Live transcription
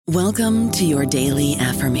Welcome to your daily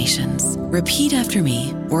affirmations. Repeat after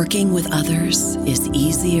me. Working with others is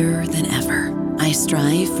easier than ever. I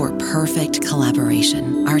strive for perfect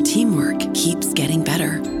collaboration. Our teamwork keeps getting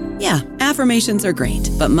better. Yeah, affirmations are great,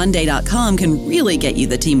 but Monday.com can really get you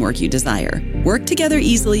the teamwork you desire. Work together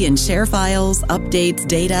easily and share files, updates,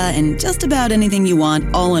 data, and just about anything you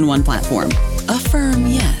want all in one platform. Affirm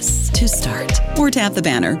yes to start, or tap the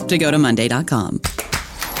banner to go to Monday.com.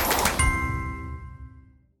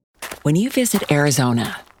 When you visit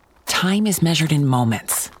Arizona, time is measured in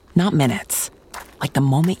moments, not minutes. Like the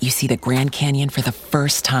moment you see the Grand Canyon for the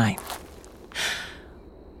first time.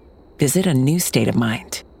 Visit a new state of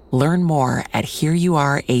mind. Learn more at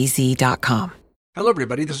hereyouareaz.com. Hello,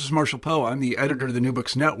 everybody. This is Marshall Poe. I'm the editor of the New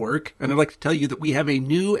Books Network, and I'd like to tell you that we have a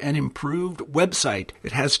new and improved website.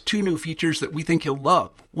 It has two new features that we think you'll love.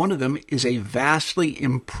 One of them is a vastly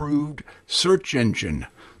improved search engine,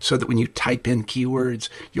 so that when you type in keywords,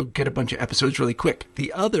 you'll get a bunch of episodes really quick.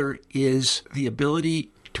 The other is the ability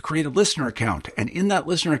to create a listener account. And in that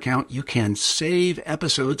listener account, you can save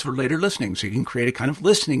episodes for later listening. So you can create a kind of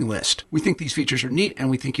listening list. We think these features are neat and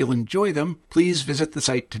we think you'll enjoy them. Please visit the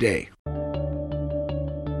site today.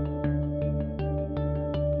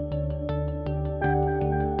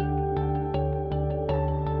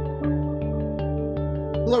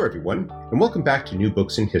 Hello, everyone, and welcome back to New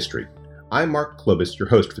Books in History. I'm Mark Klobus, your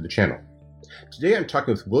host for the channel. Today I'm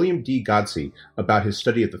talking with William D. Godsey about his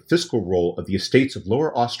study of the fiscal role of the estates of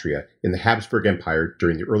Lower Austria in the Habsburg Empire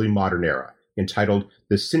during the early modern era, entitled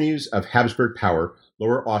The Sinews of Habsburg Power,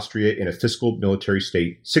 Lower Austria in a Fiscal Military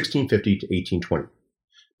State, 1650 to 1820.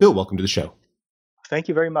 Bill, welcome to the show. Thank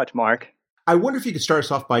you very much, Mark. I wonder if you could start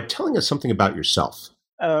us off by telling us something about yourself.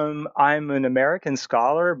 I'm an American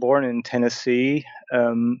scholar born in Tennessee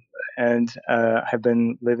and have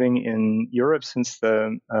been living in Europe since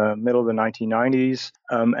the middle of the 1990s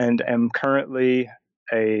and am currently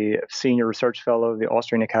a senior research fellow of the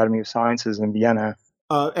Austrian Academy of Sciences in Vienna.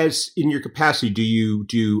 As in your capacity, do you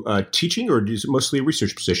do teaching or is it mostly a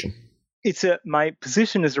research position? My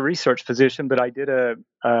position is a research position, but I did a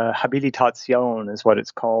Habilitation is what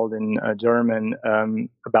it's called in German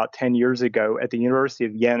about 10 years ago at the University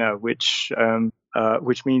of Vienna, which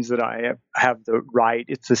means that I have the right.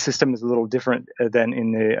 The system is a little different than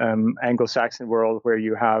in the Anglo-Saxon world, where if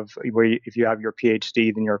you have your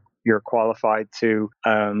PhD, then you're qualified to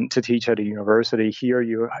teach at a university. Here,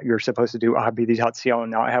 you're supposed to do a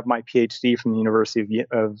Habilitation. Now, I have my PhD from the University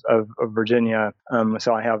of Virginia,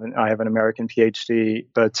 so I have an American PhD.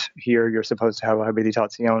 But here, you're supposed to have a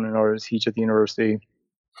Habilitation in order to teach at the university.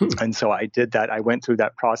 And so I did that. I went through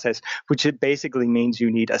that process, which it basically means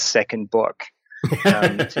you need a second book.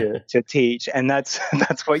 to teach, and that's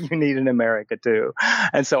what you need in America too.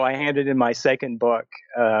 And so I handed in my second book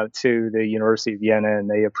to the University of Vienna, and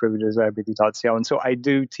they approved it as a Habilitation. So I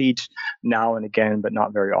do teach now and again, but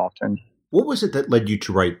not very often. What was it that led you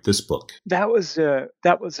to write this book? That was a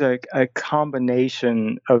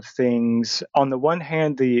combination of things. On the one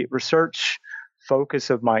hand, the research focus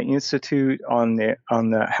of my institute on the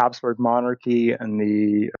Habsburg monarchy and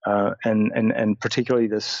and particularly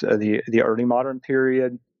the early modern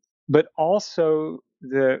period, but also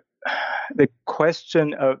the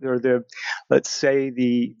question of, or let's say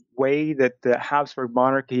the way that the Habsburg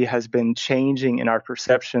monarchy has been changing in our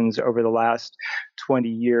perceptions over the last 20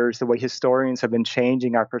 years, the way historians have been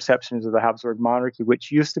changing our perceptions of the Habsburg monarchy,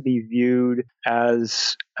 which used to be viewed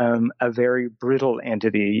as a very brittle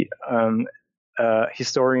entity.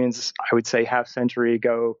 Historians, I would say half century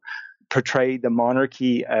ago, portrayed the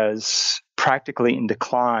monarchy as practically in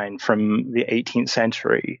decline from the 18th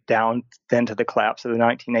century down then to the collapse of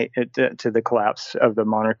the collapse of the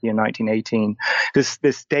monarchy in 1918. This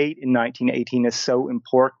date in 1918 is so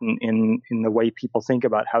important in the way people think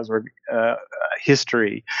about Habsburg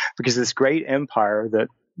history, because this great empire that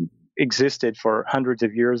existed for hundreds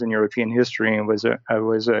of years in European history and was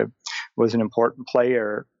an important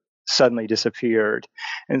player suddenly disappeared.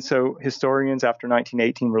 And so historians after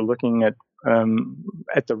 1918 were looking at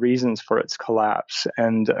the reasons for its collapse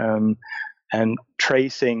and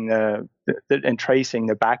tracing the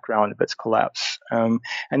background of its collapse. And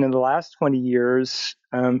in the last 20 years,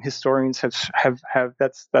 historians have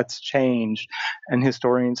that's changed, and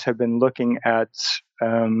historians have been looking at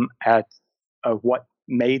what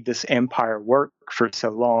made this empire work for so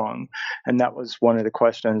long, and that was one of the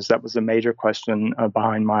questions. That was the major question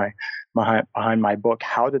behind my book.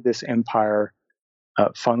 How did this empire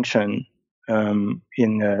function in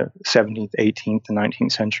the 17th, 18th, and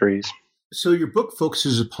 19th centuries? So your book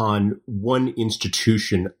focuses upon one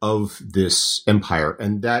institution of this empire,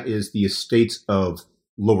 and that is the estates of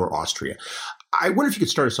Lower Austria. I wonder if you could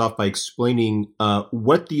start us off by explaining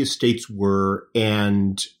what the estates were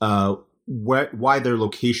and why their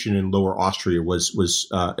location in Lower Austria was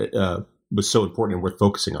so important and worth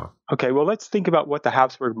focusing on. Okay, well, let's think about what the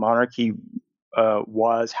Habsburg monarchy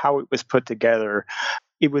was, how it was put together.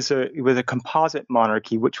 It was a composite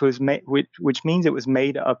monarchy, which means it was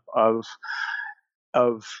made up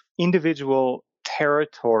of individual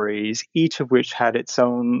territories, each of which had its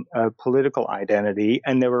own political identity,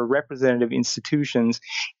 and there were representative institutions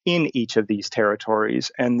in each of these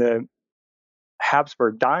territories. And the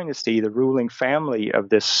Habsburg dynasty, the ruling family of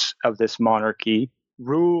this monarchy,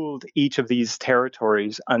 ruled each of these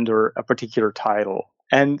territories under a particular title.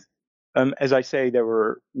 And as I say, there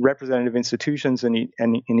were representative institutions in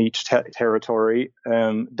each territory,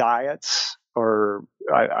 diets, or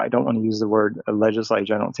I don't want to use the word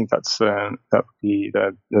legislature. I don't think that would be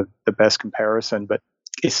the best comparison. But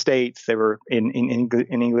estates, they were in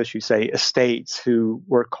English you say estates, who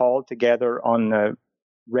were called together on a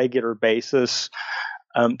regular basis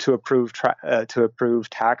to approve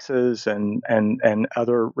taxes and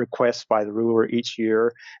other requests by the ruler each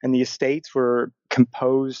year. And the estates were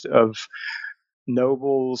composed of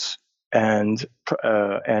nobles and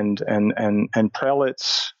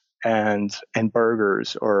prelates and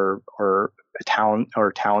burghers or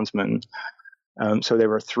townsmen. So there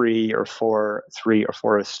were three or four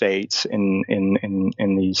estates in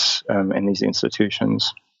these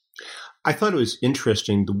institutions. I thought it was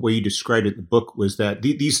interesting the way you described it in the book was that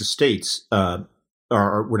these estates were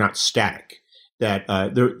not static. That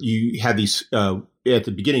you had these at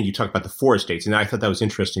the beginning. You talked about the four estates, and I thought that was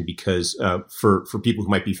interesting because for people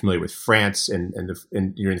who might be familiar with France and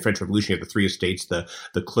during the French Revolution, you have the three estates: the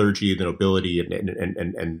clergy, the nobility, and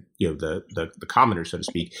the commoners, so to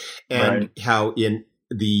speak, and right. How in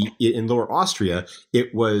Lower Austria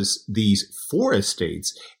it was these four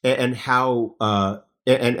estates, and how.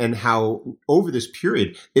 And how over this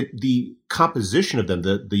period, the composition of them,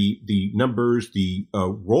 the numbers, the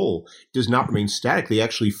role does not remain static. They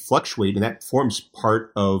actually fluctuate, and that forms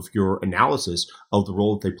part of your analysis of the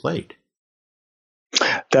role that they played.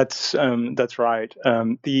 That's right.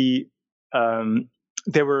 There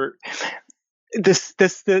were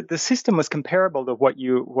the system was comparable to what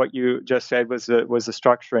you just said was the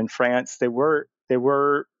structure in France. There were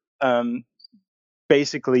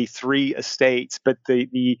basically three estates, but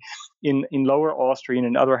in Lower Austrian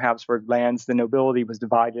and other Habsburg lands, the nobility was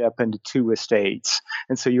divided up into two estates,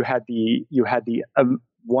 and so you had the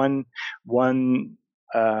one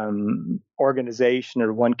organization,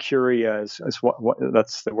 or one curia is what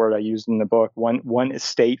that's the word I used in the book. One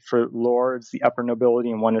estate for lords, the upper nobility,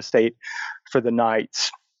 and one estate for the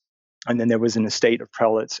knights. And then there was an estate of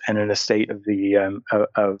prelates and an estate of the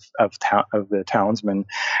townsmen,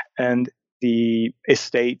 and the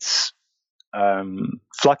estates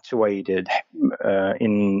fluctuated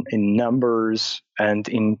in numbers and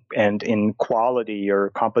in quality or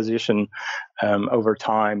composition over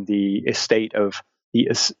time. The estate of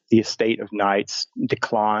knights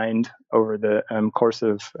declined over the course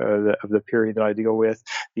of the period that I deal with.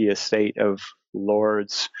 The estate of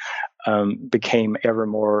lords became ever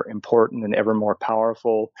more important and ever more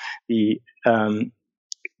powerful.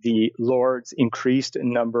 The lords increased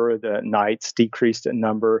in number, the knights decreased in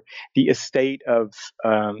number. The estate of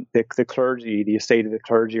the clergy, the estate of the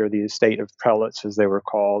clergy, or the estate of prelates, as they were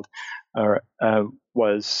called,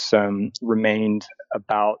 remained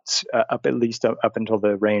about up until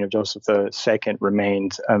the reign of Joseph II,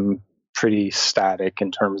 remained pretty static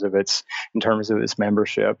in terms of its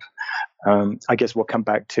membership. I guess we'll come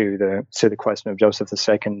back to the question of Joseph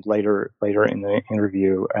II later in the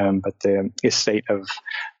interview. But the estate of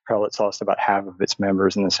prelates lost about half of its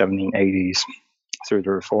members in the 1780s through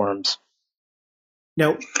the reforms.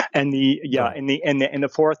 Now, and the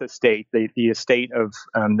fourth estate, the estate of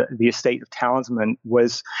townsmen,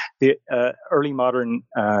 was the early modern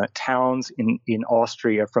towns in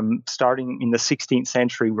Austria from starting in the 16th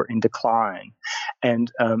century were in decline, and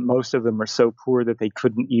most of them were so poor that they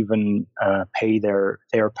couldn't even pay their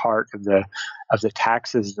part of the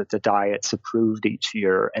taxes that the diets approved each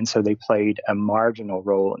year, and so they played a marginal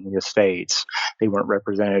role in the estates. They weren't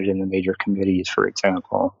represented in the major committees, for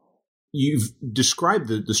example. You've described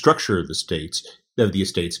the structure of the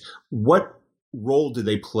estates. What role did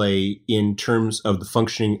they play in terms of the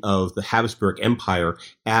functioning of the Habsburg Empire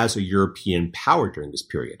as a European power during this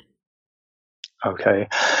period? Okay,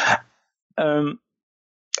 I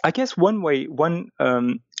guess one way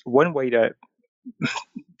to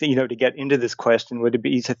to get into this question would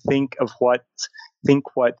be to think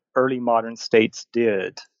what early modern states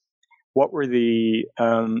did. what were the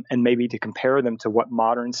and maybe to compare them to what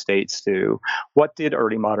modern states do. What did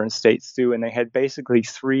early modern states do? And they had basically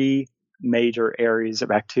three major areas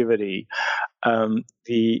of activity.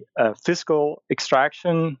 The fiscal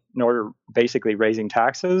extraction, in order basically raising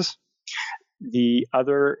taxes. The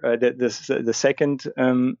other, the second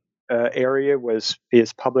area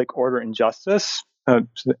is public order and justice.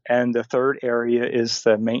 And the third area is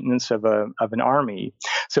the maintenance of an army.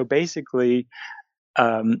 So basically,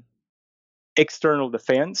 external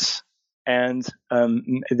defense and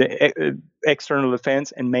external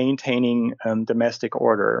defense and maintaining domestic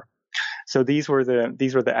order. So these were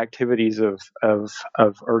the activities of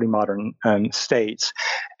early modern states,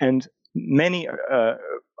 and many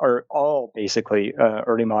or all basically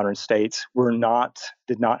early modern states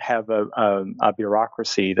did not have a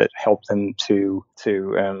bureaucracy that helped them to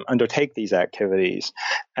undertake these activities,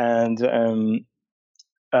 and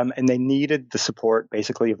they needed the support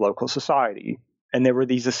basically of local society. And there were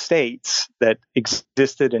these estates that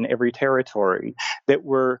existed in every territory that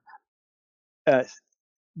were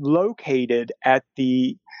located at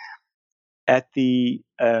the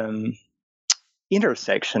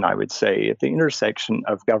intersection, I would say, at the intersection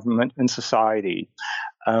of government and society.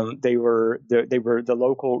 They were the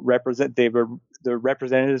local they were the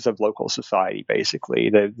representatives of local society, basically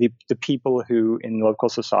the people who in local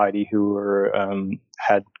society who were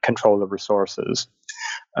had control of resources,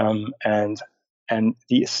 and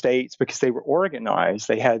the estates, because they were organized,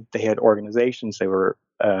 they had organizations. They were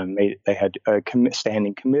they had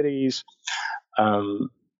standing committees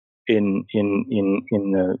in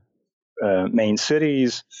the main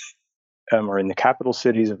cities or in the capital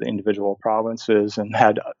cities of the individual provinces, and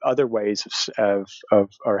had other ways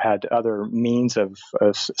or had other means of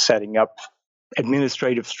setting up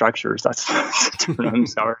administrative structures. That's I'm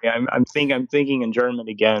sorry. I'm thinking in German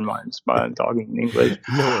again while I'm talking in English.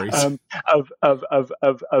 No worries.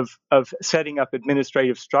 Of setting up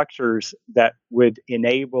administrative structures that would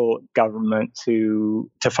enable government to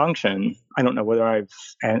function. I don't know whether I've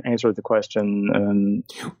answered the question.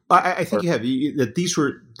 I think you have. That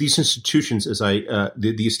these institutions, as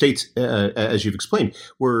the estates, as you've explained,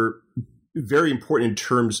 were very important in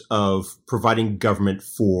terms of providing government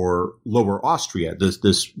for Lower Austria,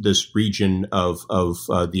 this region of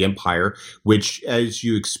the empire, which, as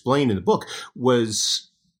you explain in the book,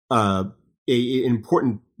 was an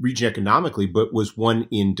important region economically, but was one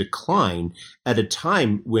in decline at a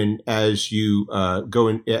time when, as you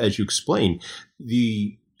explain,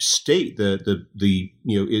 the state,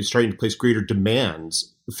 is starting to place greater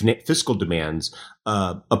demands, fiscal demands,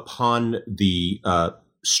 upon the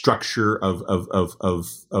structure of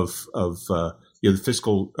the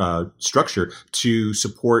fiscal structure to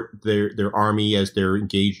support their army as they're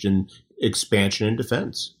engaged in expansion and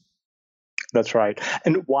defense. That's right.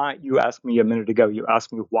 And why, you asked me a minute ago,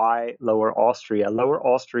 why Lower Austria? Lower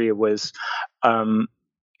Austria was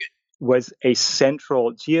a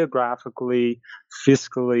central, geographically,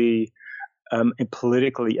 fiscally, and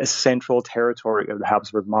politically, a central territory of the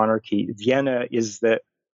Habsburg monarchy. Vienna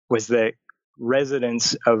was the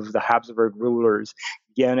residence of the Habsburg rulers.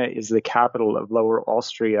 Vienna is the capital of Lower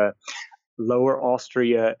Austria. Lower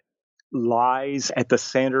Austria lies at the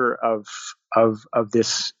center of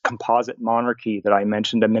this composite monarchy that I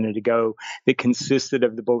mentioned a minute ago, that consisted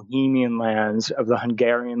of the Bohemian lands, of the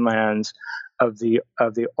Hungarian lands, of the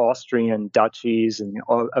Austrian duchies, and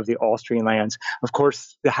of the Austrian lands. Of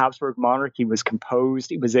course, the Habsburg monarchy was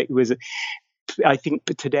composed. It was I think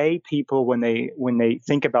today people, when they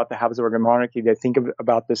think about the Habsburg monarchy, they think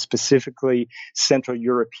about the specifically Central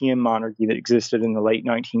European monarchy that existed in the late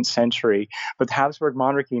 19th century. But the Habsburg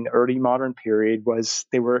monarchy in the early modern period was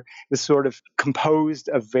sort of composed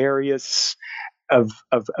of various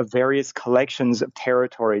collections of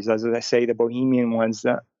territories, as I say, the Bohemian ones,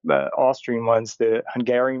 the Austrian ones, the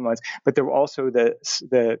Hungarian ones, but there were also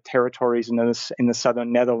the territories in the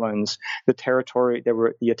southern Netherlands. The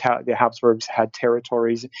Habsburgs had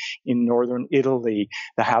territories in northern Italy.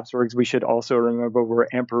 The Habsburgs, we should also remember, were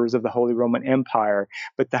emperors of the Holy Roman Empire.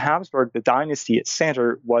 But the Habsburg, the dynasty, its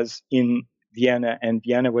center was in Vienna, and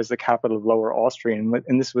Vienna was the capital of Lower Austria,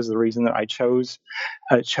 and this was the reason that I chose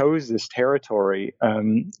this territory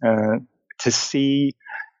to see.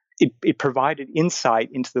 It provided insight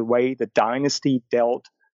into the way the dynasty dealt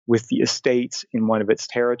with the estates in one of its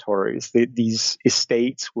territories. These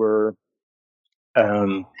estates were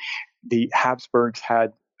the Habsburgs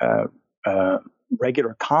had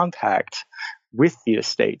regular contact with the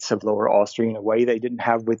estates of Lower Austria in a way they didn't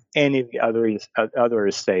have with any of the other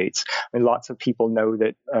estates. I mean, lots of people know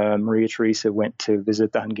that Maria Theresa went to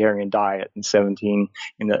visit the Hungarian Diet in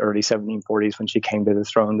the early 1740s when she came to the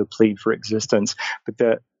throne to plead for existence. But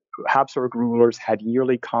the Habsburg rulers had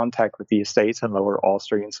yearly contact with the estates in Lower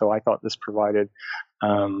Austria, and so I thought this provided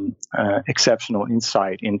exceptional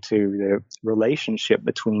insight into the relationship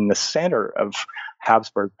between the center of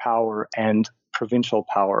Habsburg power and provincial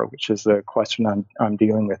power, which is the question I'm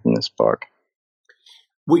dealing with in this book.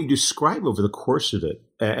 What you describe over the course of it,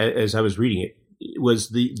 as I was reading it, was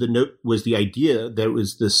the idea that it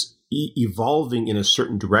was this evolving in a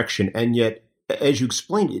certain direction, and yet, as you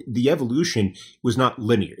explained, the evolution was not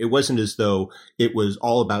linear. It wasn't as though it was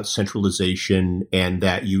all about centralization and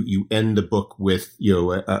that you end the book with,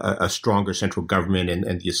 a stronger central government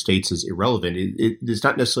and the estates is irrelevant. It's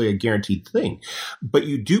not necessarily a guaranteed thing. But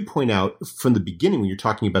you do point out from the beginning, when you're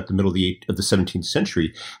talking about the middle of the 17th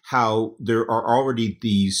century, how there are already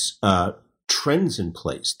these trends in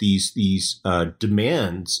place, these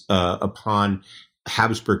demands upon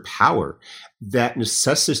Habsburg power that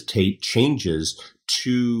necessitate changes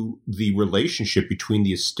to the relationship between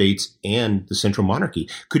the estates and the central monarchy.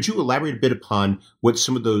 Could you elaborate a bit upon what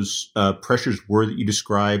some of those pressures were that you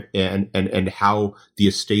described and how the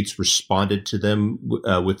estates responded to them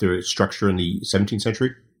with their structure in the 17th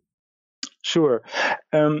century? Sure.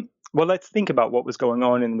 Well, let's think about what was going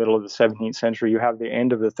on in the middle of the 17th century. You have the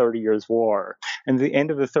end of the 30 Years' War. And at the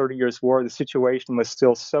end of the 30 Years' War, the situation was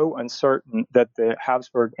still so uncertain that the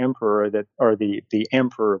Habsburg emperor, or the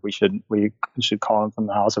emperor, we should call him from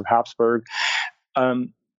the House of Habsburg,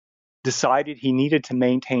 decided he needed to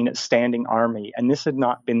maintain a standing army. And this had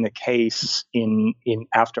not been the case in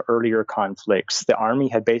after earlier conflicts. The army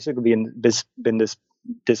had basically been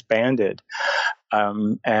disbanded,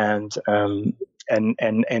 and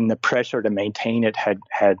the pressure to maintain it had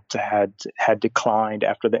declined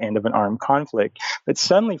after the end of an armed conflict. But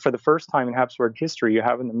suddenly, for the first time in Habsburg history, you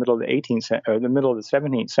have in the middle of the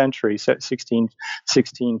 17th century,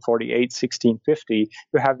 1648, 1650,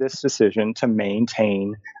 you have this decision to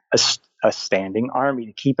maintain a standing army,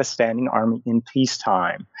 to keep a standing army in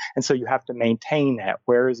peacetime. And so you have to maintain that.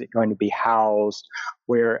 Where is it going to be housed?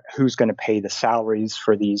 Who's going to pay the salaries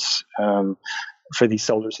for these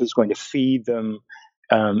soldiers? Who's going to feed them,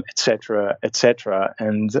 et cetera, et cetera.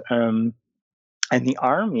 And the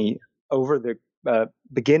army, over the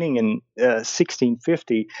beginning in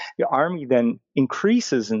 1650, the army then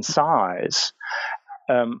increases in size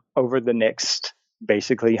over the next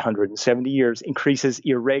basically 170 years, increases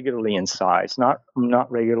irregularly in size, not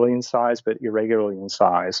regularly in size, but irregularly in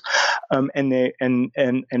size, almost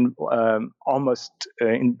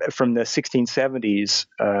from the 1670s.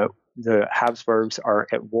 The Habsburgs are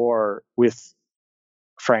at war with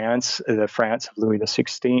France, the France of Louis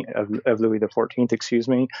XIV,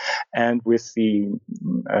 and with and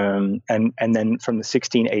then from the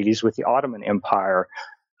 1680s with the Ottoman Empire.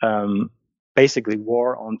 Basically,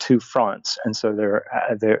 war on two fronts, and so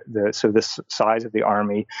so the size of the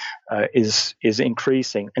army is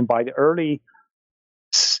increasing. And by the early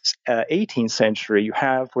 18th century, you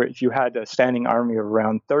had a standing army of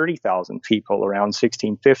around 30,000 people around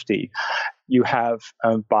 1650. You have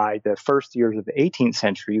by the first years of the 18th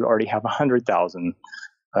century, you already have 100,000.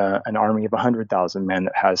 An army of 100,000 men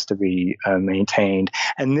that has to be maintained.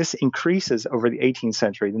 And this increases over the 18th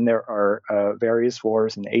century. Then there are various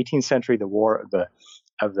wars in the 18th century, the War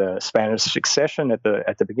of the Spanish Succession at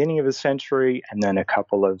the beginning of the century, and then a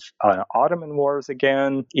couple of Ottoman wars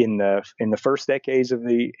again in the first decades of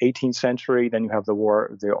the 18th century. Then you have the War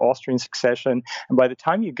of the Austrian Succession. And by the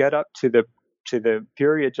time you get up to the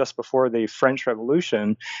period just before the French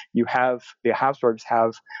Revolution, the Habsburgs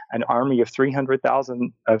have an army of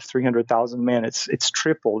 300,000 men. It's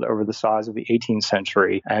tripled over the size of the 18th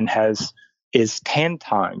century and is 10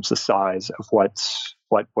 times the size of what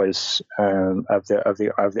was of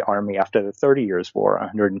the army after the 30 Years' War,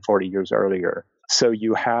 140 years earlier. So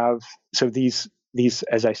these,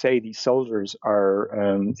 as I say, these soldiers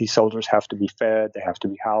have to be fed, they have to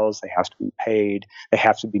be housed, they have to be paid, they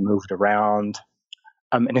have to be moved around.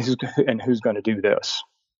 And who's going to do this?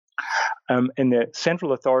 And the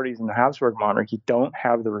central authorities in the Habsburg monarchy don't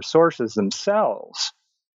have the resources themselves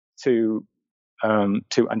to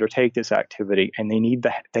undertake this activity, and they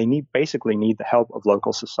basically need the help of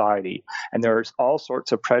local society. And there's all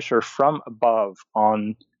sorts of pressure from above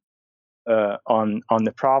on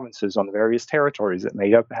the provinces, on the various territories that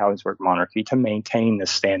made up the Habsburg monarchy to maintain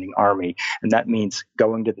this standing army. And that means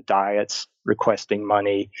going to the diets, requesting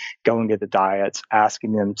money, going to the diets,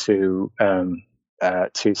 asking them to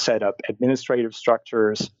set up administrative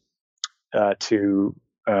structures, to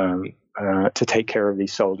take care of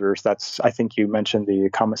these soldiers. I think you mentioned the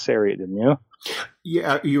commissariat, didn't you?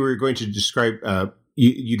 Yeah, you were going to describe.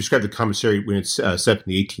 You described the commissariat when it's set in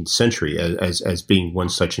the 18th century as being one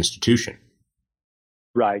such institution.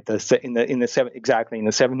 Right. In the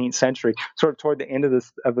 17th century, sort of toward the end of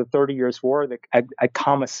the 30 Years' War, a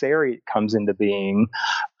commissariat comes into being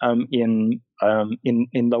in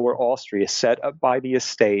Lower Austria, set up by the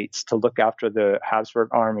estates to look after the Habsburg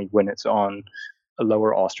army when it's on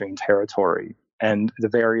Lower Austrian territory, and the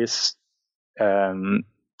various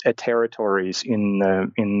territories in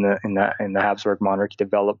the Habsburg monarchy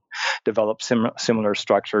develop similar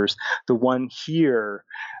structures. The one here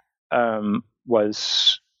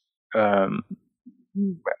was the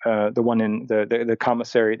one in the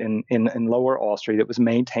commissariat in Lower Austria that was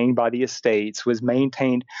maintained by the estates, was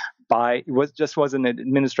maintained by, was an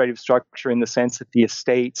administrative structure in the sense that the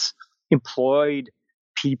estates employed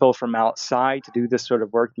people from outside to do this sort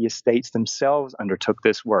of work. The estates themselves undertook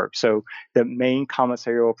this work. So the main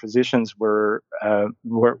commissarial positions were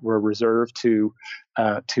reserved to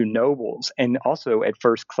nobles and also at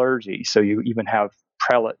first clergy. So you even have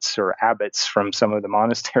prelates or abbots from some of the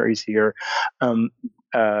monasteries here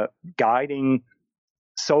guiding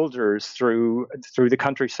soldiers through the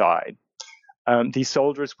countryside. These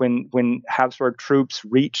soldiers, when Habsburg troops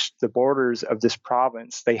reached the borders of this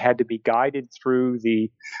province, they had to be guided through the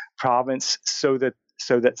province so that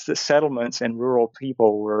the settlements and rural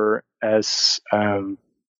people were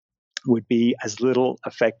would be as little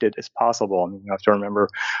affected as possible. I mean, you have to remember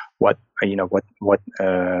what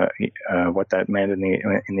that meant in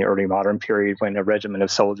the early modern period when a regiment of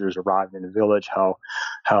soldiers arrived in a village, how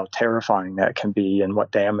terrifying that can be, and what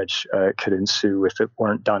damage could ensue if it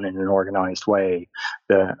weren't done in an organized way.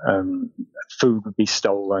 The food would be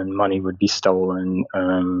stolen, money would be stolen,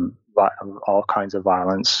 all kinds of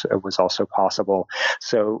violence was also possible.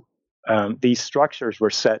 So these structures were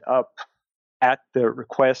set up at the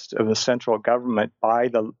request of the central government by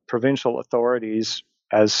the provincial authorities,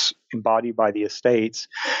 as embodied by the estates,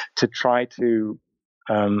 to try to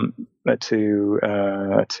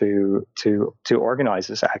organize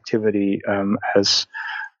this activity as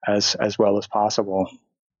well as possible,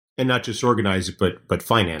 and not just organize it, but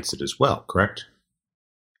finance it as well. Correct?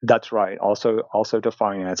 That's right. Also to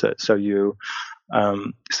finance it. So the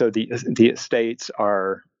estates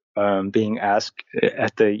are being asked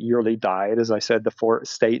at the yearly diet, as I said, the four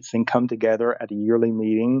estates then come together at a yearly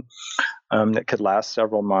meeting that could last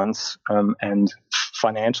several months, and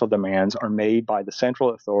financial demands are made by the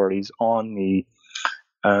central authorities on the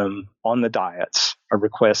diets, a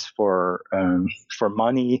request for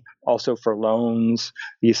money, also for loans.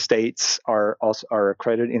 The estates are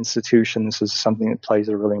accredited institutions. This is something that plays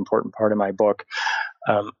a really important part in my book.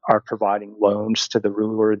 Are providing loans to the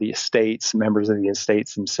ruler. The estates, members of the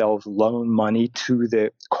estates themselves, loan money to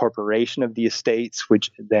the corporation of the estates, which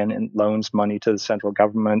then loans money to the central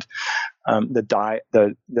government.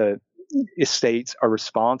 The estates are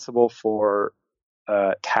responsible for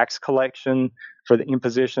tax collection, for the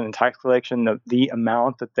imposition and tax collection of the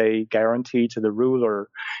amount that they guarantee to the ruler.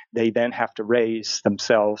 They then have to raise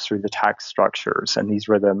themselves through the tax structures, and these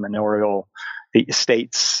were the manorial. The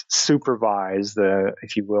estates supervise the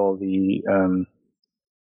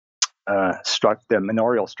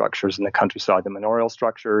manorial structures in the countryside. The manorial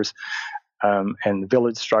structures and the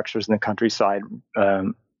village structures in the countryside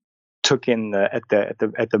took in at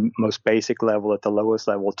the most basic level, at the lowest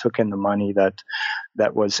level, took in the money that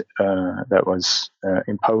was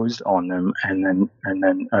imposed on them, and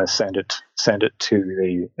then sent it to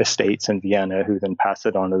the estates in Vienna, who then passed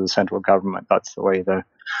it on to the central government. That's the way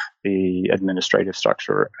the administrative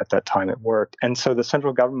structure at that time it worked. And so the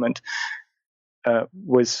central government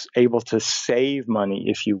was able to save money,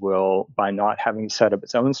 if you will, by not having set up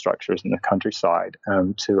its own structures in the countryside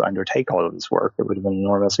to undertake all of this work. It would have been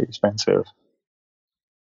enormously expensive.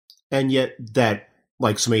 And yet that,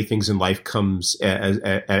 like so many things in life, comes at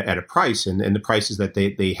a price, and the price is that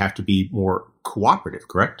they have to be more cooperative,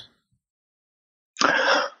 correct?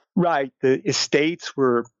 Right. The estates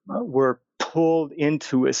were pulled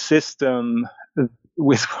into a system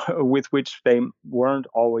with which they weren't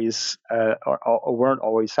always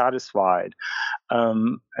satisfied,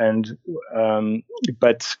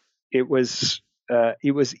 but it was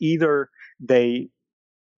either they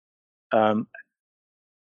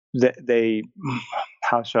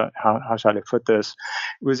how should I put this?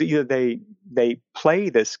 It was either they play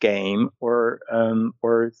this game or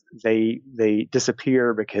they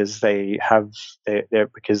disappear because they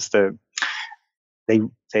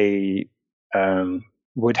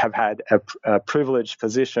would have had a privileged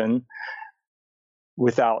position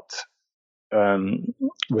without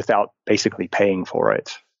basically paying for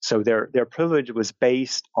it. So their privilege was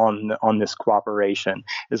based on this cooperation.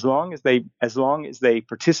 As long as they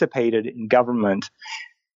participated in government,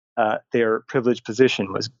 their privileged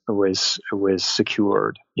position was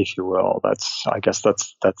secured, if you will. I guess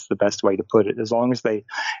that's the best way to put it. As long as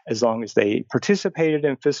they participated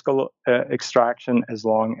in fiscal extraction, as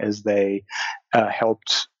long as they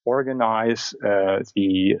helped organize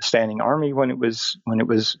the standing army when it was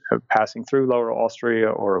passing through Lower Austria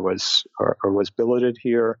or was billeted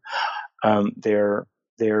here, their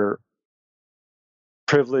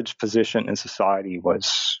privileged position in society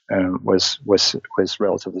was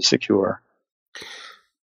relatively secure.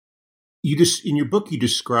 In your book, you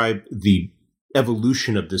describe the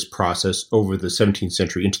evolution of this process over the 17th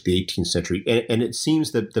century into the 18th century, and it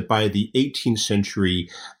seems that by the 18th century,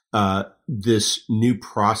 this new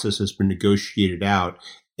process has been negotiated out,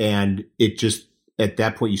 and it just at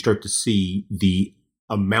that point you start to see the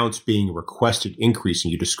amounts being requested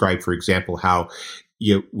increasing. You describe, for example, how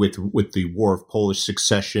with the War of Polish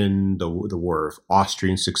Succession, the War of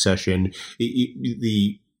Austrian Succession,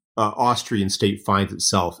 the Austrian state finds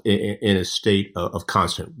itself in a state of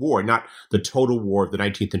constant war, not the total war of the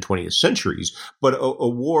 19th and 20th centuries, but a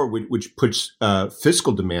war which puts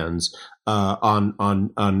fiscal demands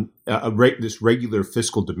on this regular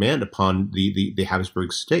fiscal demand upon the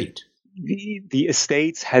Habsburg state. The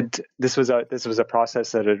estates had this was a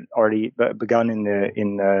process that had already begun in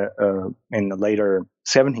the later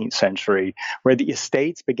 17th century, where the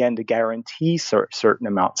estates began to guarantee certain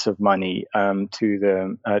amounts of money to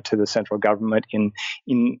the central government in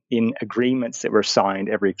agreements that were signed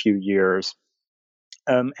every few years.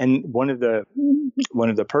 And one of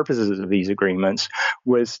the purposes of these agreements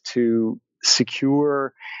was to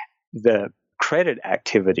secure the credit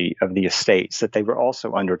activity of the estates that they were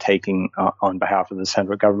also undertaking on behalf of the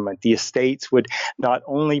central government. The estates would not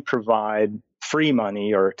only provide free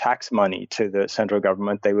money or tax money to the central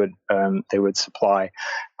government, they would supply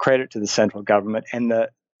credit to the central government, and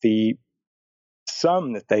the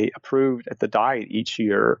sum that they approved at the Diet each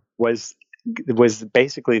year was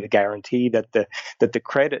basically the guarantee that the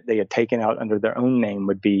credit they had taken out under their own name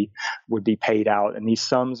would be paid out, and these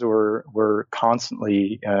sums were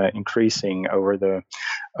constantly increasing over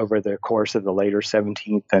the course of the later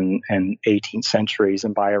 17th and 18th centuries,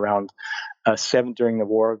 and by around during the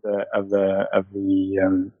War of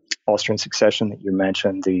the Austrian Succession that you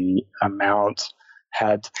mentioned, the amount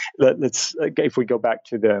had if we go back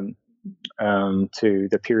to the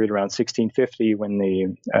period around 1650 when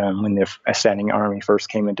the standing army first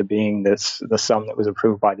came into being, the sum that was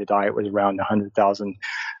approved by the Diet was around 100,000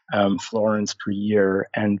 florins per year,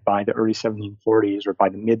 and by the early 1740s, or by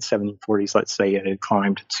the mid 1740s, let's say, it had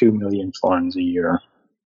climbed to 2 million florins a year.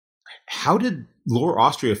 How did Lower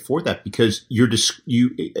Austria afford that? Because you're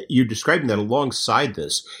describing that alongside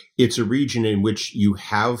this, it's a region in which you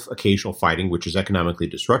have occasional fighting, which is economically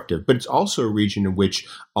disruptive, but it's also a region in which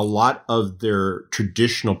a lot of their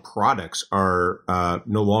traditional products are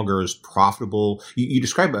no longer as profitable. You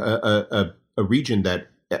describe a region that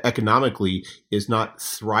economically is not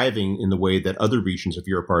thriving in the way that other regions of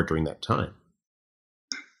Europe are during that time.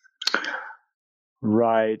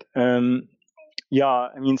 Right. Yeah,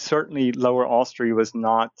 I mean, certainly Lower Austria was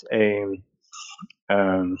not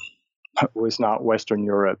Western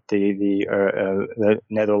Europe, the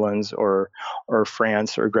Netherlands or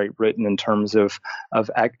France or Great Britain in terms of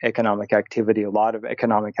economic activity. A lot of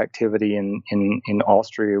economic activity in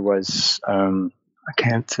Austria was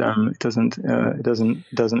it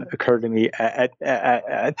doesn't occur to me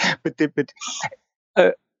but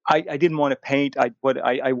I didn't want to paint. I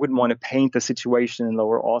wouldn't want to paint the situation in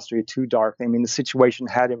Lower Austria too dark. I mean, the situation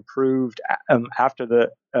had improved after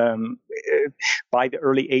by the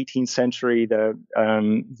early 18th century. The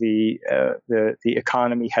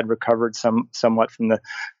economy had recovered somewhat from the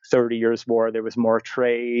 30 Years' War. There was more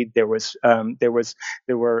trade. There was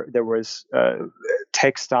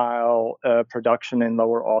textile production in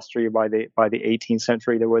Lower Austria by the 18th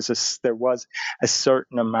century. There was a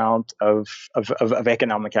certain amount of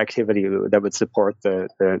economic activity that would support the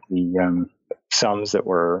sums that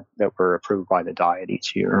were approved by the Diet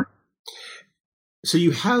each year. So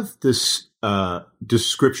you have this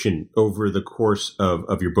description over the course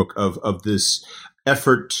of your book of this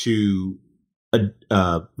effort to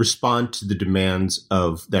respond to the demands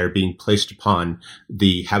that are being placed upon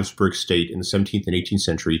the Habsburg state in the 17th and 18th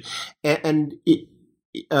century, and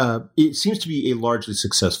it seems to be a largely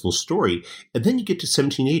successful story. And then you get to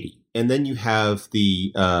 1780, and then you have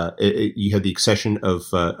the accession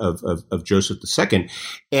of Joseph II,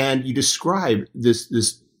 and you describe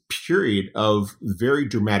this period of very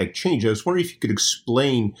dramatic change. I was wondering if you could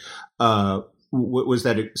explain, was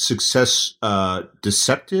that a success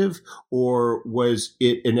deceptive, or was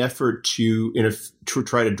it an effort to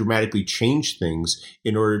try to dramatically change things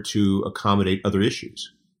in order to accommodate other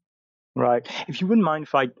issues? Right. If you wouldn't mind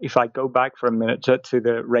if I go back for a minute to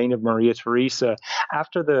the reign of Maria Theresa,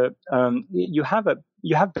 after the you have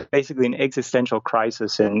basically an existential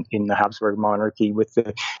crisis in the Habsburg monarchy with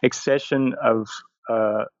the accession of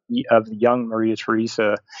young Maria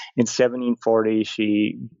Theresa in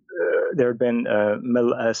 1740. There had been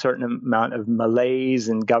a certain amount of malaise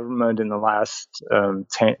in government in the last 10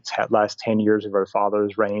 years of her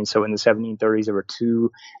father's reign. So in the 1730s, there were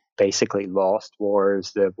two basically lost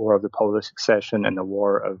wars: the War of the Polish Succession and the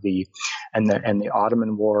War of the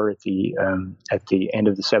Ottoman War at the end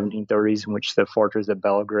of the 1730s, in which the fortress of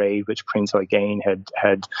Belgrade, which Prince Eugen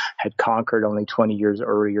had conquered only 20 years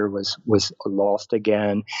earlier, was lost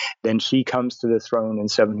again. Then she comes to the throne in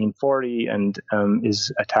 1740 and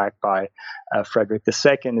is attacked by Frederick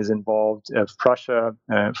II, is involved of Prussia,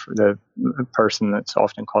 for the person that's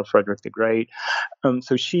often called Frederick the Great.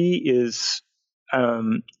 So she is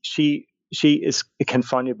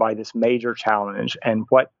confronted by this major challenge, and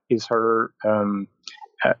what is her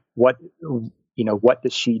what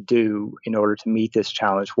does she do in order to meet this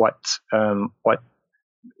challenge? How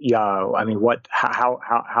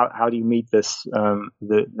do you meet this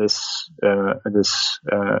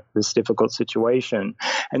difficult situation?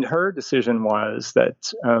 And her decision was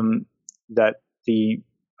that the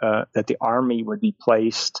army would be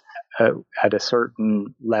placed at a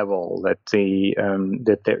certain level, that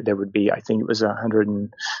there would be, I think it was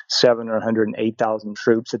 107 or 108,000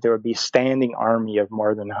 troops, that there would be a standing army of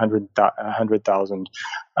more than 100,000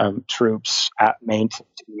 troops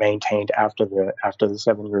maintained after the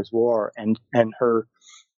 7 Years' War. And her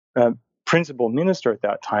principal minister at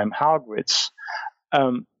that time, Haugwitz,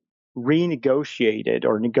 negotiated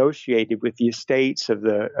with the estates of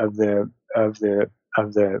the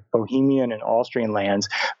Bohemian and Austrian lands,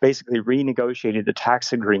 basically renegotiated the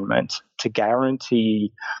tax agreement to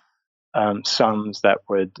guarantee sums that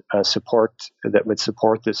would support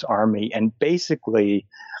this army, and basically,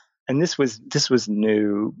 and this was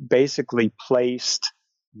new, basically placed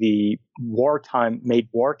made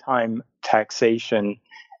wartime taxation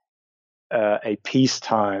a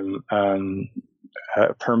peacetime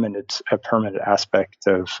permanent aspect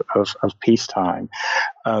of peacetime,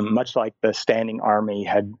 much like the standing army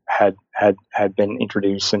had been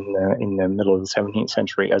introduced in the middle of the 17th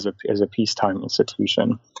century as a peacetime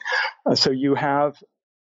institution. So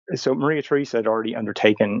Maria Theresa had already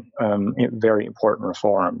undertaken very important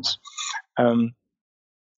reforms,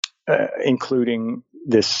 including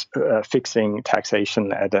this fixing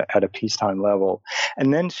taxation at a peacetime level.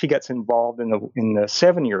 And then she gets involved in the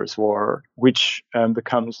 7 Years' War, which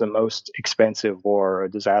becomes the most expensive war, a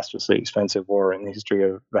disastrously expensive war in the history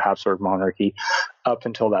of the Habsburg monarchy up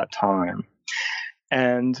until that time.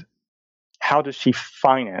 And how does she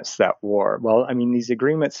finance that war? Well, I mean, these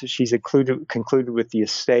agreements that she's concluded with the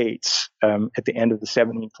estates at the end of the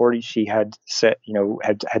 1740s, she had set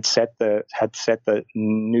the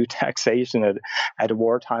new taxation at a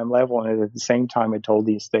wartime level, and at the same time, had told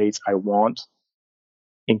the estates, "I want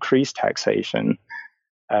increased taxation,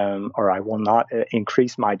 or I will not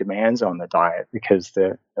increase my demands on the Diet because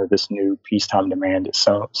this new peacetime demand is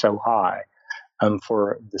so high."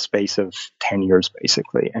 For the space of 10 years,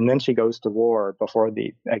 basically. And then she goes to war before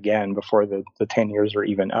the 10 years are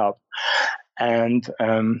even up. And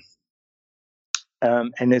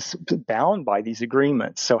is bound by these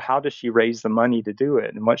agreements. So how does she raise the money to do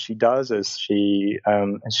it? And what she does is she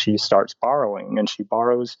starts borrowing, and she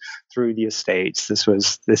borrows through the estates. This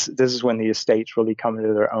is when the estates really come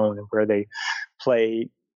into their own, and where they play,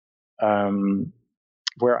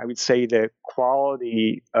 where I would say the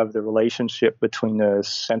quality of the relationship between the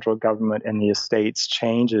central government and the estates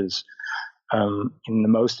changes in the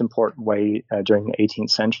most important way during the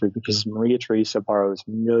 18th century, because Maria Theresa borrows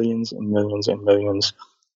millions and millions and millions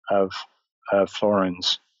of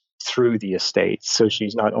florins through the estates. So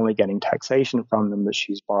she's not only getting taxation from them, but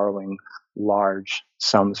she's borrowing large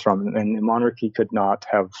sums from them. And the monarchy could not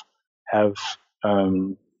have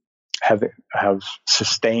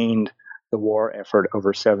sustained the war effort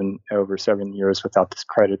over seven years without this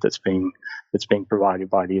credit that's being provided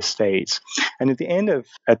by the estates. And at the end of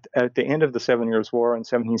the 7 Years' War in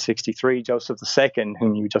 1763, Joseph II,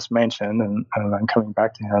 whom you just mentioned, and I'm coming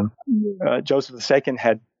back to him, Joseph II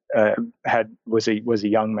was a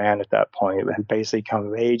young man at that point, had basically come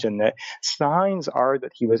of age, and the signs are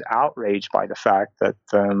that he was outraged by the fact that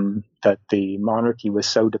the monarchy was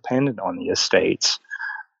so dependent on the estates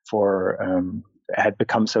had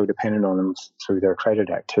become so dependent on them through their credit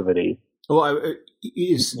activity. Well,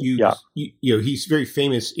 he's very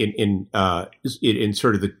famous in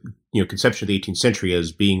sort of the conception of the 18th century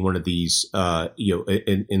as being one of these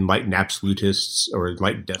enlightened absolutists or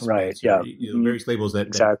enlightened despots. Right. Yeah. Various labels that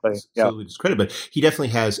exactly slowly discredit, but he definitely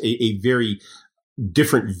has a very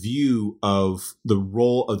different view of the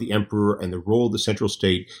role of the emperor and the role of the central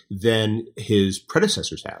state than his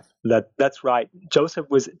predecessors have. That's right. Joseph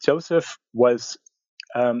was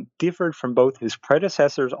differed from both his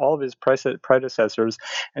predecessors, all of his predecessors,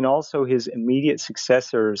 and also his immediate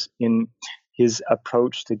successors in his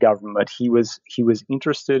approach to government. He was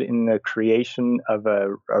interested in the creation of a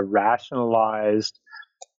rationalized,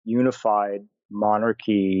 unified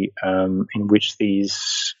monarchy in which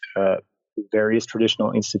these various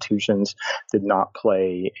traditional institutions did not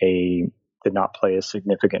play a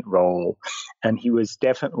significant role, and he was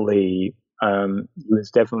definitely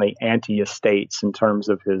anti-estates in terms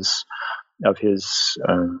of his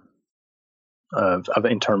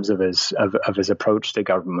approach to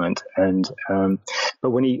government. And but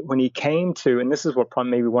when he came to, and this is what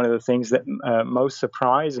maybe one of the things that most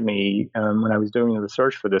surprised me when I was doing the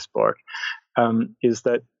research for this book, is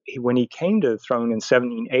that when he came to the throne in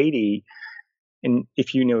 1780. And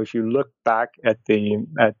if you look back at the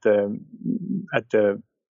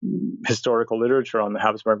historical literature on the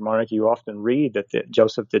Habsburg monarchy, you often read that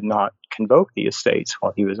Joseph did not convoke the estates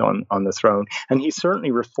while he was on the throne. And he certainly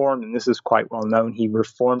reformed, and this is quite well known, he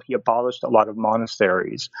abolished a lot of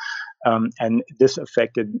monasteries. And this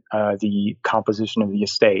affected the composition of the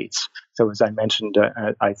estates. So as I mentioned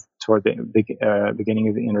toward the beginning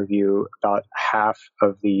of the interview, about half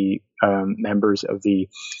of the members of the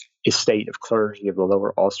estate of clergy of the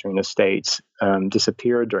Lower Austrian estates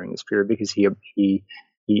disappeared during this period because he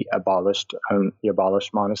abolished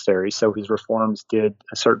monasteries. So his reforms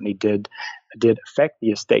certainly did affect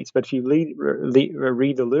the estates. But if you read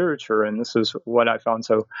the literature, and this is what I found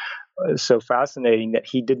so fascinating, that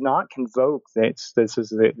he did not convoke. This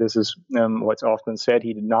is what's often said.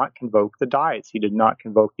 He did not convoke the diets. He did not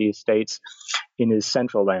convoke the estates in his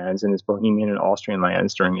central lands, in his Bohemian and Austrian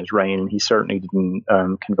lands during his reign, and he certainly didn't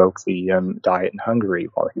convoke the diet in Hungary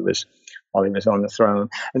while he was on the throne.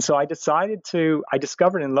 And so I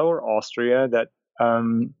discovered in Lower Austria that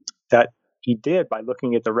he did, by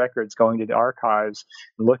looking at the records, going to the archives,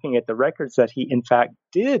 and looking at the records, that he in fact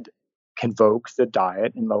did convoke the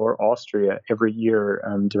diet in Lower Austria every year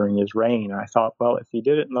during his reign. And I thought, well, if he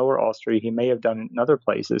did it in Lower Austria, he may have done it in other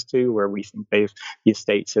places too, where we think the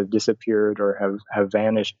estates have disappeared or have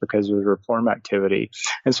vanished because of reform activity.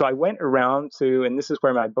 And so I went around and this is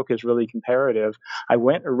where my book is really comparative, I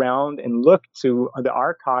went around and looked to the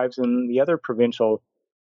archives in the other provincial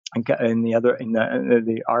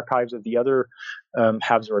the archives of the other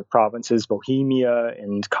Habsburg provinces, Bohemia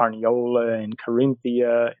and Carniola and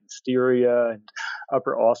Carinthia and Styria and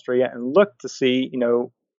Upper Austria, and looked to see,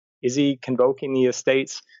 is he convoking the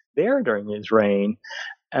estates there during his reign,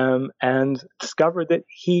 and discovered that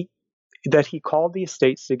he called the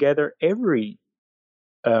estates together every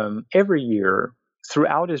year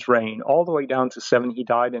throughout his reign, all the way down to he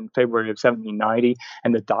died in February of 1790,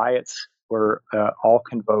 and the diets were all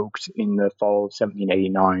convoked in the fall of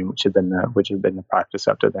 1789, which had been the practice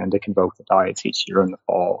up to then, to convoke the diets each year in the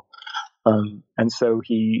fall. And so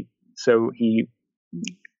he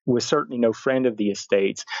was certainly no friend of the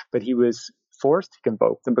estates, but he was forced to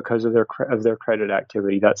convoke them because of their credit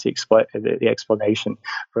activity. That's the explanation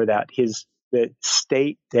for that. The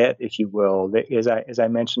state debt, if you will, as I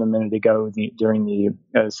mentioned a minute ago, during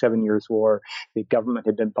the 7 Years' War, the government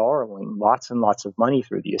had been borrowing lots and lots of money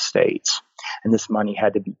through the estates, and this money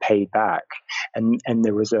had to be paid back. And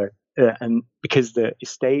there was and because the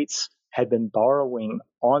estates had been borrowing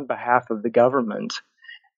on behalf of the government,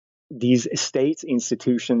 these estates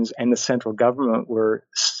institutions and the central government were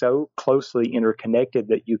so closely interconnected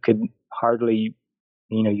that you could hardly,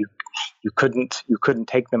 you couldn't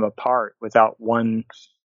take them apart without one.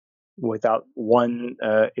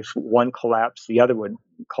 If one collapsed, the other would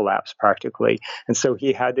collapse practically. And so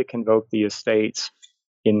he had to convoke the estates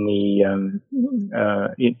because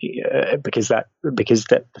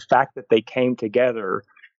the fact that they came together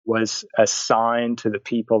was a sign to the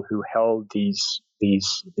people who held the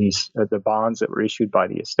bonds that were issued by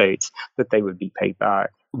the estates that they would be paid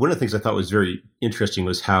back. One of the things I thought was very interesting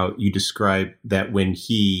was how you described that when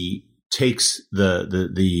he takes the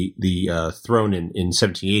throne in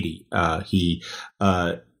 1780, he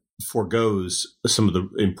forgoes some of the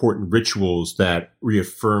important rituals that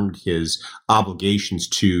reaffirmed his obligations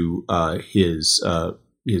to his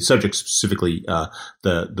his subjects, specifically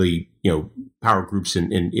the power groups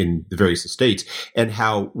in the various estates, and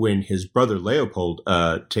how when his brother Leopold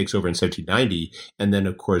takes over in 1790, and then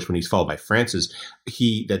of course when he's followed by Francis,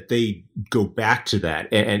 that they go back to that,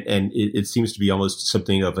 and it seems to be almost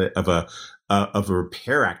something of a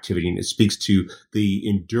repair activity, and it speaks to the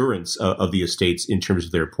endurance of the estates in terms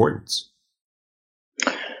of their importance.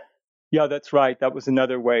 Yeah, that's right. That was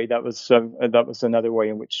another way. That was another way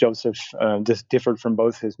in which Joseph differed from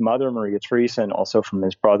both his mother, Maria Theresa, and also from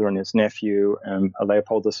his brother and his nephew,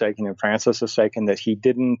 Leopold II and Francis II. That he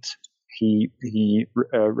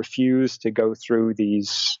refused to go through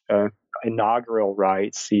these inaugural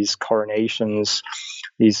rites, these coronations,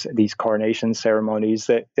 these coronation ceremonies.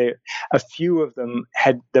 That a few of them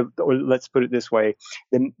had let's put it this way: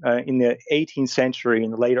 in the 18th century,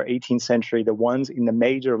 in the later 18th century, the ones in the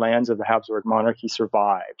major lands of the Habsburg monarchy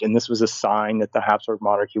survived, and this was a sign that the Habsburg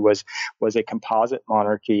monarchy was a composite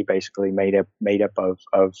monarchy, basically made up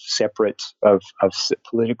of separate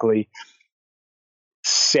politically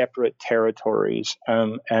separate territories,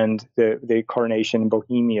 and the coronation in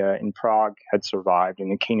Bohemia, in Prague, had survived,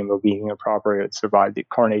 and the Kingdom of Bohemia proper had survived. The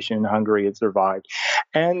coronation in Hungary had survived,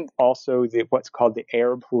 and also what's called the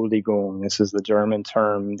Erbhuldigung. This is the German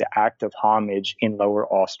term, the act of homage in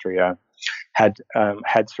Lower Austria, had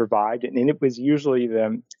survived, and it was usually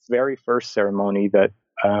the very first ceremony that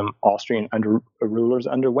Austrian rulers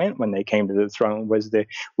underwent when they came to the throne was the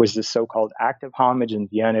so-called act of homage in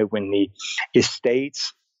Vienna, when the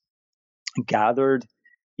estates gathered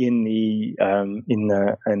in the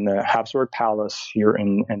Habsburg Palace here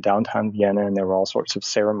in downtown Vienna, and there were all sorts of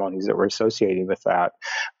ceremonies that were associated with that,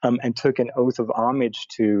 and took an oath of homage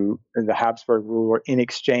to the Habsburg ruler in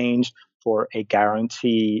exchange for a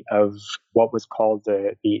guarantee of what was called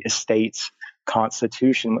the estate's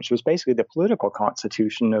constitution, which was basically the political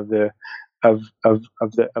constitution of the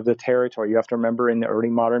territory. You have to remember, in the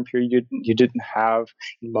early modern period, you didn't have,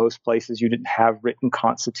 in most places, you didn't have written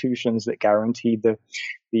constitutions that guaranteed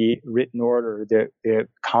the written order. The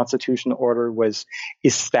constitutional order was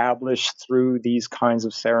established through these kinds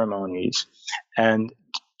of ceremonies, and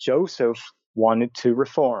Joseph wanted to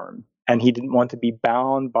reform, and he didn't want to be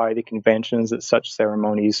bound by the conventions that such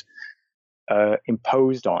ceremonies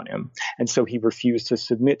imposed on him, and so he refused to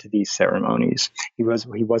submit to these ceremonies. He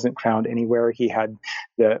wasn't crowned anywhere. He had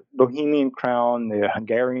the Bohemian crown, the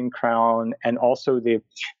Hungarian crown, and also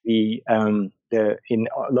in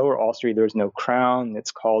Lower Austria there's no crown.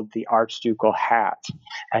 It's called the archducal hat,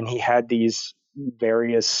 and he had these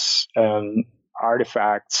various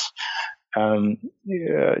artifacts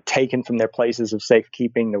taken from their places of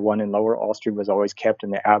safekeeping. The one in Lower Austria was always kept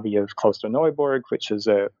in the Abbey of Klosterneuburg, which is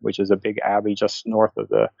a big abbey just north of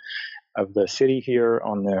the city here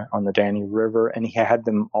on the Danube River, and he had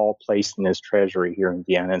them all placed in his treasury here in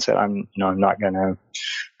Vienna, and said, I'm not gonna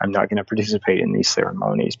participate in these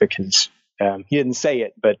ceremonies, because he didn't say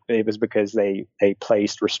it, but it was because they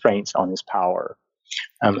placed restraints on his power.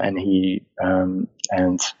 And he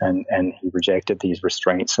rejected these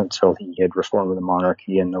restraints until he had reformed the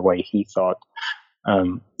monarchy in the way he thought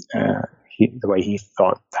that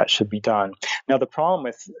should be done. Now, the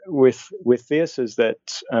problem with this is that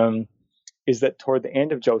toward the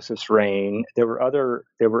end of Joseph's reign, there were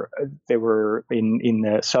in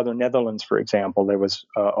the southern Netherlands, for example,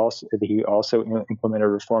 he also implemented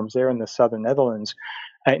reforms there in the southern Netherlands,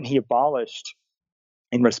 and he abolished,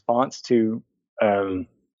 in response to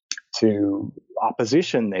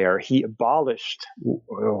opposition there, he abolished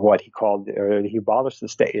what he called, he abolished the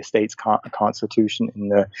state's constitution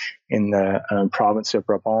in the province of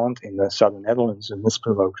Brabant in the southern Netherlands, and this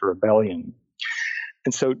provoked a rebellion.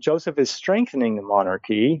 And so Joseph is strengthening the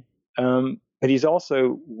monarchy, but he's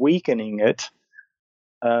also weakening it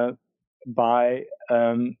by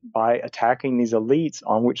attacking these elites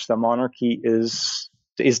on which the monarchy is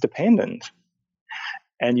dependent.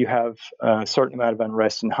 And you have a certain amount of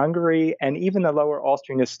unrest in Hungary, and even the Lower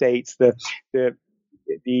Austrian estates. I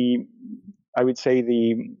would say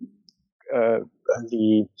the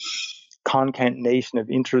concatenation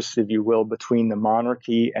of interests, if you will, between the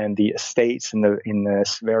monarchy and the estates in the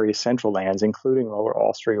various central lands, including Lower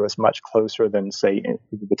Austria, was much closer than, say,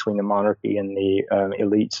 between the monarchy and the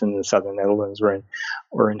elites in the southern Netherlands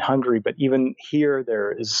or in Hungary. But even here,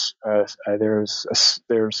 there's a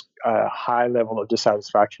high level of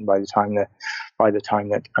dissatisfaction by the time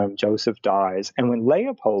that Joseph dies. And when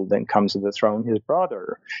Leopold then comes to the throne, his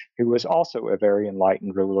brother, who was also a very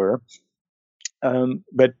enlightened ruler,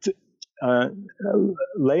 but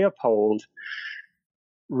Leopold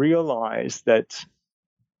realized that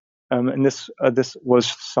and this was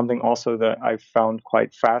something also that I found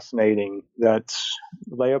quite fascinating, that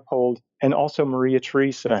Leopold and also Maria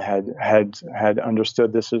Theresa had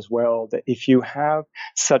understood this as well, that if you have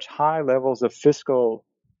such high levels of fiscal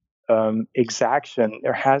exaction,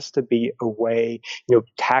 there has to be a way,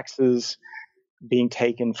 taxes being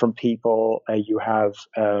taken from people, you have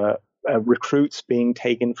recruits being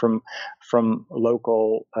taken from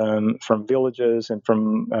local, from villages and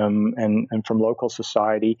from local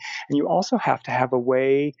society, and you also have to have a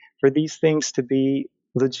way for these things to be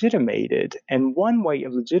legitimated. And one way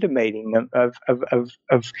of legitimating them,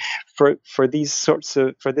 for these sorts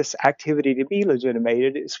of, for this activity to be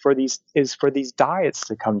legitimated, is for these diets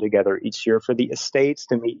to come together each year, for the estates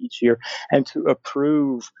to meet each year, and to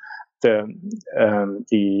approve the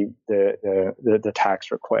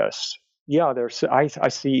tax requests. Yeah, I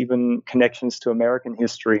see even connections to American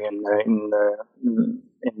history in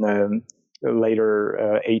the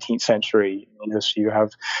later 18th century. You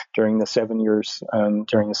have during the 7 Years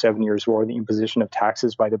War, the imposition of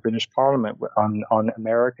taxes by the British Parliament on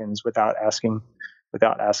Americans without asking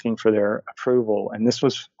for their approval, and this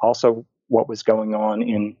was also what was going on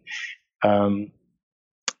in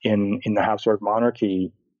the Habsburg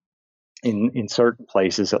monarchy. In certain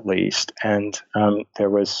places, at least, and there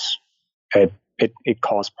was it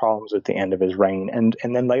caused problems at the end of his reign, and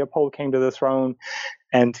then Leopold came to the throne,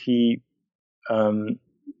 and he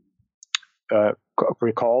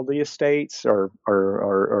recalled the estates, or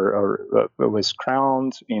was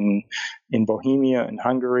crowned in Bohemia and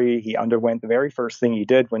Hungary. He underwent the very first thing he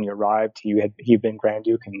did when he arrived. He'd been Grand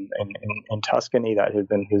Duke in Tuscany. That had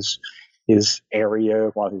been his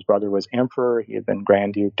area while his brother was emperor. He had been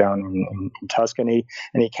Grand Duke down in Tuscany,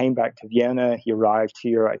 and he came back to Vienna. He arrived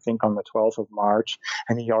here, I think, on the 12th of March,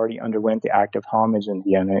 and he already underwent the Act of Homage in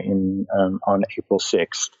Vienna on April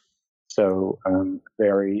 6th. So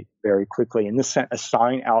very, very quickly. And this sent a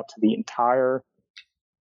sign out to the entire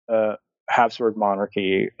Habsburg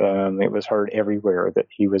monarchy. It was heard everywhere that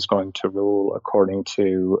he was going to rule according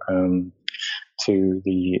to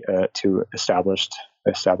established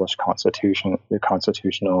the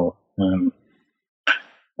constitutional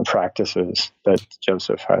practices that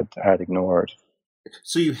Joseph had ignored.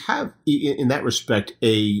 So you have, in that respect,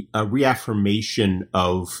 a reaffirmation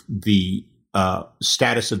of the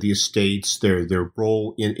status of the estates, their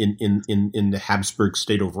role in the Habsburg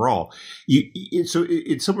state overall. So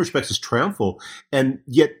in some respects, it's triumphal, and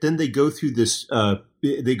yet then they go through this.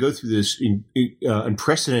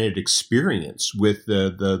 Unprecedented experience with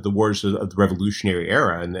the wars of the Revolutionary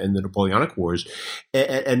era and the Napoleonic Wars,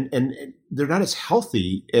 and they're not as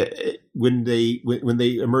healthy when they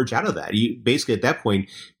emerge out of that. Basically, at that point,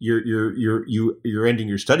 you're ending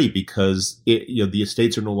your study because the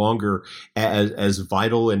estates are no longer as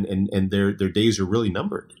vital, and their days are really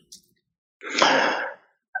numbered.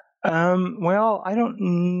 Well, I don't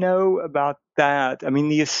know about that. I mean,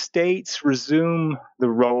 the estates resume the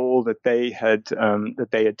role that they had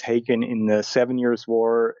taken in the 7 Years'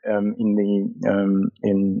 War, in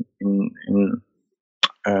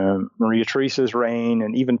Maria Theresa's reign,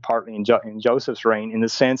 and even partly in Joseph's reign, in the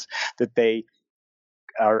sense that they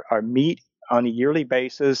are meet on a yearly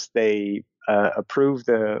basis. They approve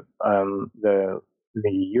the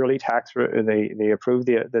yearly tax. They approve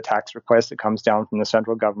the tax request that comes down from the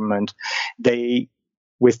central government. They,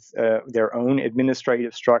 with their own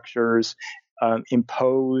administrative structures,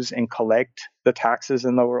 impose and collect the taxes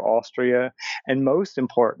in Lower Austria, and most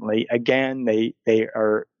importantly, again,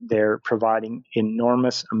 they're providing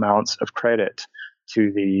enormous amounts of credit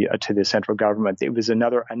to the central government. It was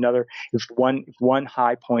one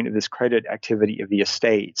high point of this credit activity of the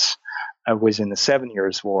estates was in the 7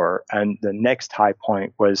 Years' War, and the next high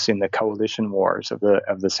point was in the coalition wars of the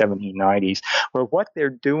 1790s, where what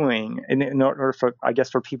they're doing, in order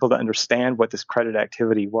for people to understand what this credit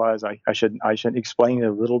activity was, I should explain it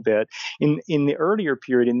a little bit. In the earlier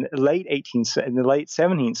period, in the late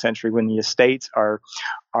 17th century, when the estates are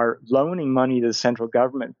loaning money to the central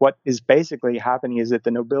government, what is basically happening is that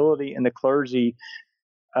the nobility and the clergy,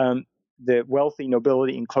 the wealthy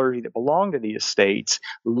nobility and clergy that belong to the estates,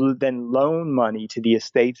 then loan money to the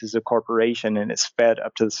estates as a corporation, and it's fed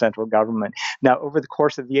up to the central government. Now, over the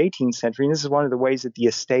course of the 18th century, and this is one of the ways that the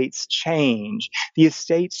estates change. The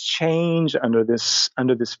estates change under this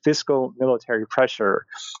fiscal military pressure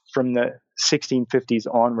from the 1650s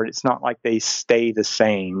onward. It's not like they stay the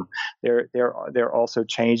same. They're also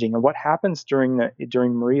changing. And what happens during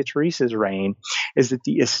Maria Theresa's reign is that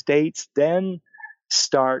the estates then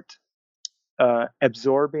start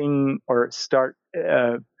absorbing, or start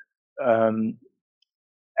their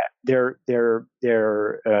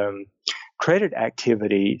credit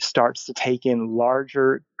activity starts to take in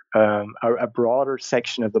a broader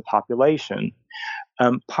section of the population,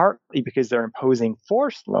 partly because they're imposing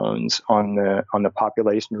forced loans on the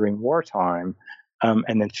population during wartime,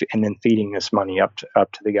 and then feeding this money up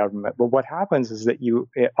to the government. But what happens is that you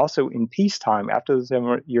also in peacetime, after the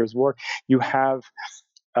 7 Years' War, you have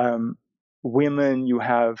women, you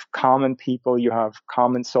have common people, you have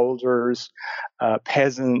common soldiers,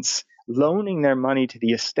 peasants loaning their money to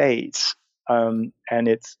the estates, and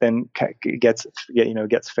it's then gets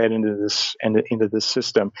fed into this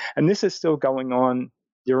system. And this is still going on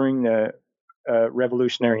during the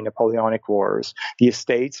Revolutionary Napoleonic Wars. The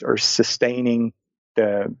estates are sustaining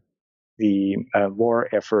the war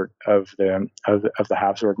effort of the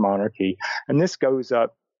Habsburg monarchy, and this goes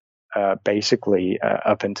up basically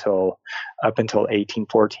up until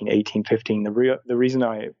 1814, 1815. The reason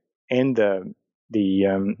I end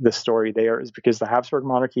the story there is because the Habsburg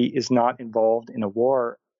monarchy is not involved in a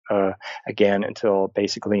war again until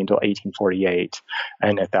 1848,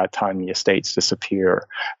 and at that time the estates disappear.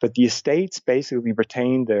 But the estates basically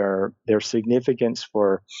retain their significance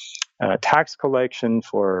for tax collection,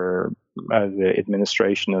 for the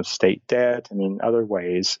administration of state debt, and in other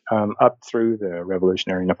ways up through the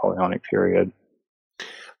Revolutionary Napoleonic period.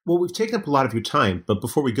 Well, we've taken up a lot of your time, but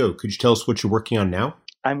before we go, could you tell us what you're working on now?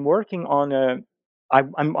 I'm working on I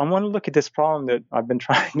want to look at this problem that I've been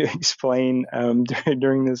trying to explain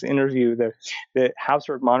during this interview. The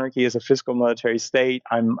Habsburg monarchy is a fiscal military state.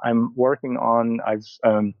 I'm working on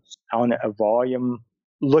a volume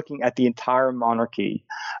looking at the entire monarchy.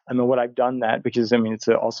 I mean, what I've done that because it's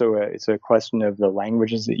a question of the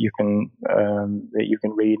languages that you can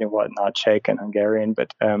read and whatnot, Czech and Hungarian.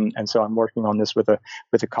 But and so I'm working on this with a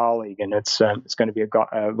colleague, and it's going to be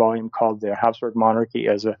a volume called the Habsburg Monarchy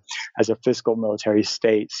as a fiscal military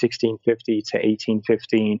state, 1650 to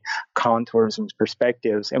 1815, contours and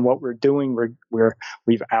perspectives. And what we're doing,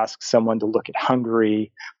 we've asked someone to look at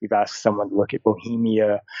Hungary, we've asked someone to look at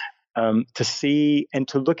Bohemia. To see and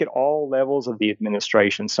to look at all levels of the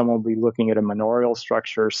administration. Someone will be looking at a manorial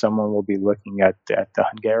structure, someone will be looking at the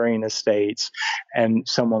Hungarian estates, and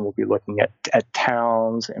someone will be looking at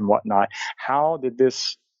towns and whatnot. How did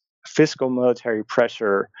this fiscal military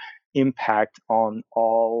pressure impact on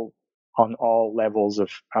all levels of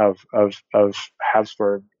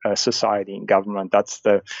Habsburg society and government? That's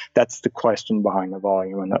the question behind the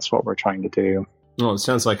volume, and that's what we're trying to do. Well, it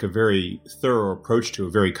sounds like a very thorough approach to a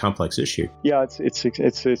very complex issue. Yeah,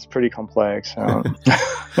 it's pretty complex.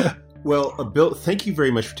 Well, Bill, thank you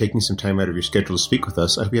very much for taking some time out of your schedule to speak with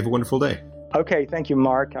us. I hope you have a wonderful day. Okay, thank you,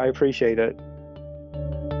 Mark. I appreciate it.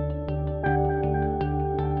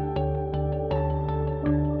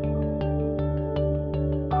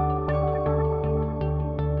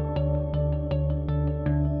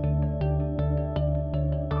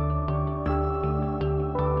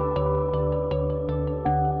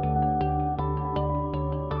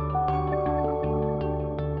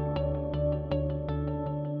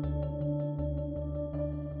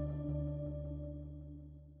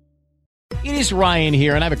 It is Ryan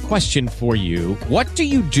here, and I have a question for you. What do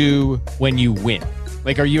you do when you win?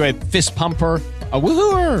 Like, are you a fist pumper, a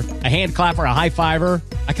woohooer, a hand clapper, a high fiver?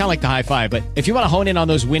 I kind of like the high five, but if you want to hone in on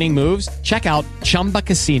those winning moves, check out Chumba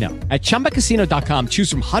Casino. At ChumbaCasino.com, choose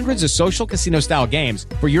from hundreds of social casino-style games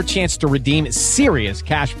for your chance to redeem serious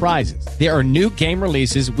cash prizes. There are new game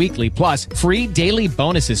releases weekly, plus free daily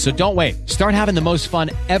bonuses. So don't wait. Start having the most fun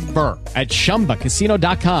ever at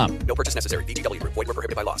ChumbaCasino.com. No purchase necessary. VGW Group. Void where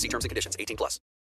prohibited by law. See terms and conditions. 18+.